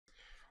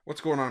What's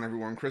going on,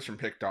 everyone? Chris from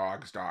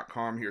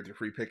Pickdawgz.com here with your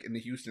free pick in the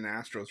Houston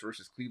Astros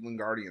versus Cleveland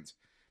Guardians.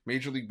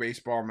 Major League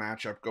Baseball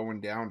matchup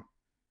going down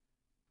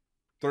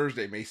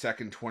Thursday, May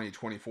 2nd,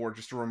 2024.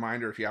 Just a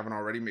reminder, if you haven't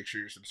already, make sure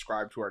you're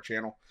subscribed to our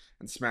channel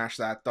and smash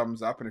that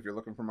thumbs up. And if you're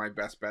looking for my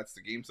best bets,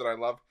 the games that I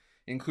love,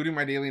 including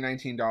my daily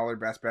 $19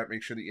 best bet,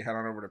 make sure that you head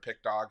on over to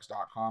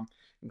pickdawgz.com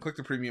and click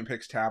the Premium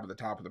Picks tab at the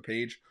top of the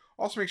page.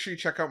 Also, make sure you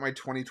check out my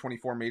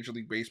 2024 Major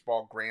League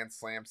Baseball Grand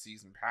Slam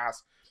Season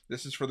Pass.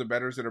 This is for the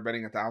bettors that are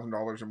betting $1,000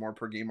 or more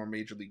per game on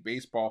Major League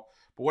Baseball.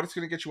 But what it's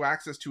going to get you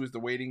access to is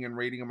the weighting and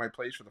rating of my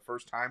plays for the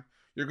first time.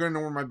 You're going to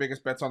know where my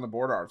biggest bets on the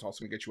board are. It's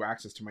also going to get you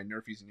access to my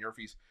nerfies and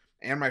yerfies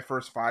and my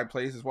first 5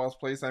 plays, as well as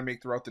plays I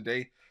make throughout the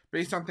day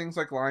based on things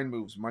like line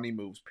moves, money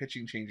moves,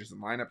 pitching changes,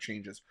 and lineup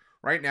changes.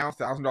 Right now,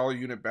 $1,000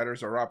 unit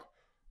bettors are up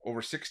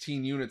over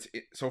 16 units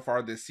so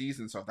far this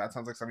season. So if that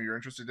sounds like something you're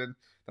interested in,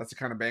 that's the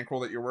kind of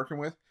bankroll that you're working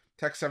with.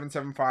 Text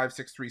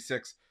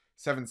 775-636-7674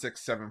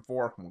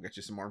 and we'll get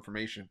you some more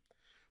information.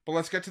 But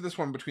let's get to this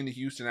one between the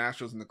Houston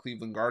Astros and the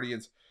Cleveland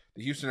Guardians.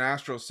 The Houston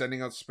Astros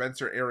sending out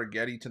Spencer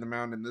Arrighetti to the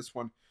mound in this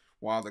one,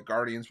 while the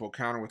Guardians will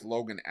counter with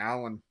Logan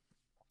Allen.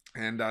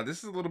 And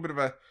this is a little bit of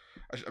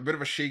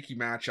a shaky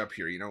matchup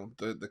here. You know,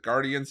 the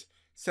Guardians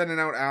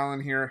sending out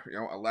Allen here, you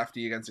know, a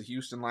lefty against a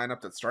Houston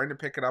lineup that's starting to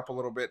pick it up a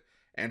little bit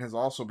and has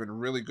also been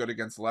really good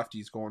against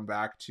lefties going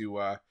back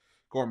to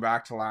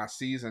last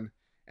season.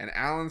 And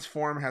Allen's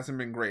form hasn't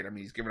been great. I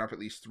mean, he's given up at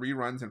least 3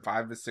 runs in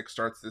 5 of his 6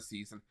 starts this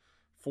season.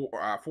 4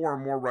 or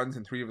more runs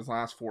in 3 of his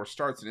last 4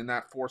 starts. And in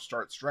that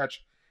 4-start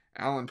stretch,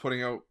 Allen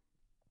putting out,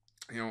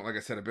 you know, like I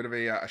said, a bit of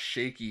a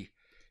shaky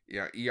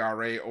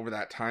ERA over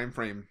that time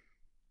frame.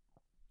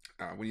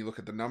 When you look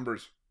at the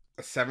numbers,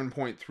 a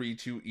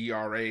 7.32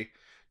 ERA,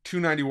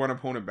 291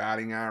 opponent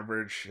batting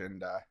average,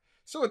 and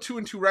still a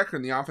 2-2 record.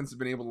 And the offense has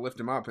been able to lift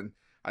him up. And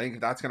I think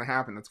if that's going to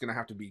happen, that's going to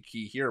have to be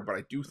key here. But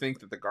I do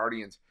think that the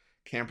Guardians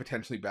can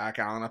potentially back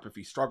Allen up if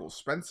he struggles.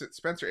 Spencer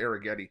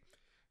Arrighetti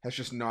has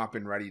just not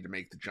been ready to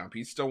make the jump.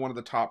 He's still one of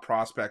the top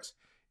prospects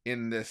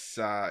in this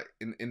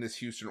in this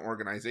Houston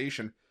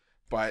organization,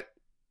 but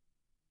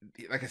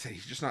like I said,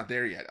 he's just not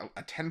there yet.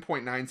 A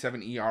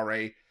 10.97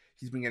 ERA.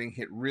 He's been getting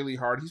hit really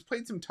hard. He's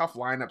played some tough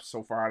lineups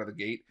so far out of the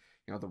gate.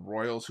 You know, the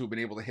Royals, who've been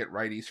able to hit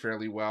righties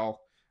fairly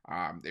well.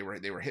 They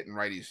were hitting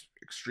righties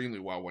extremely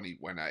well when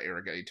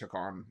Arrighetti took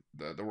on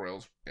the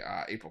Royals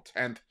April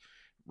 10th.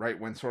 Right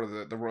when sort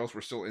of the Royals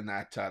were still in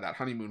that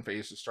honeymoon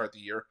phase to start the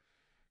year.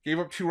 Gave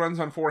up 2 runs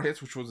on 4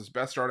 hits, which was his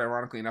best start,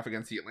 ironically enough,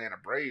 against the Atlanta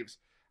Braves.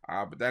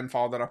 But then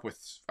followed that up with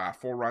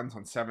 4 runs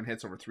on 7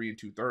 hits over 3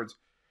 2/3.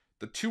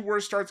 The 2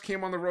 worst starts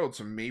came on the road,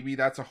 so maybe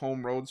that's a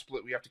home road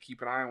split we have to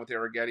keep an eye on with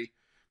Arrighetti.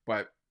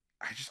 But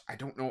I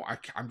don't know.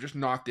 I'm just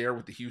not there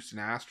with the Houston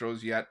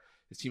Astros yet.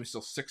 His team is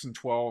still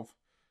 6-12.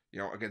 You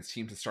know, against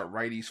teams that start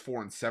righties,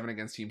 4-7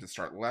 against teams that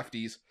start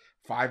lefties,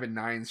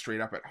 5-9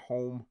 straight up at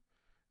home.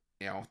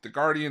 You know, the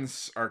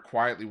Guardians are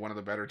quietly one of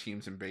the better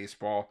teams in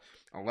baseball.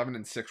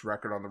 11-6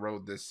 record on the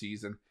road this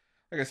season.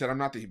 Like I said, I'm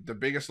not the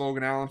biggest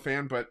Logan Allen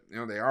fan, but you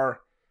know they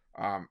are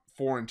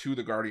 4-2.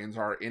 The Guardians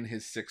are in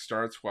his 6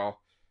 starts. Well,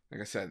 like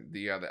I said,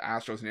 the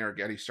Astros and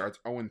Arrighetti starts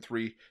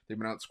 0-3. They've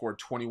been outscored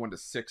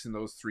 21-6 in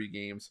those 3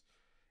 games.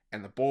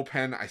 And the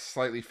bullpen, I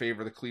slightly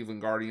favor the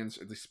Cleveland Guardians,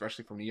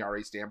 especially from an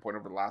ERA standpoint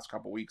over the last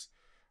couple weeks.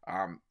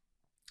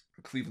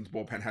 Cleveland's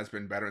bullpen has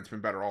been better. It's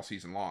been better all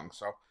season long.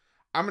 So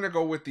I'm going to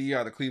go with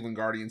the Cleveland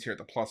Guardians here at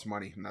the plus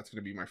money, and that's going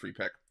to be my free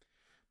pick.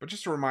 But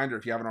just a reminder,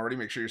 if you haven't already,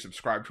 make sure you're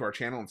subscribed to our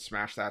channel and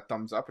smash that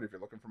thumbs up. And if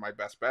you're looking for my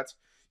best bets,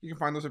 you can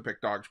find those at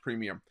Pick Dawgz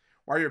Premium.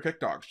 While you're at Pick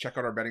Dawgz, check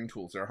out our betting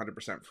tools. They're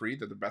 100% free.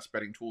 They're the best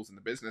betting tools in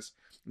the business,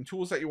 and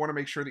tools that you want to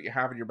make sure that you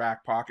have in your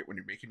back pocket when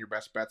you're making your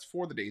best bets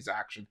for the day's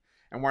action.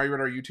 And while you're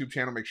at our YouTube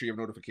channel, make sure you have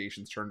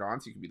notifications turned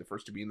on so you can be the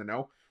first to be in the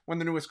know when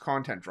the newest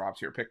content drops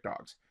here at Pick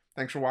Dawgz.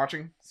 Thanks for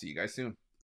watching. See you guys soon.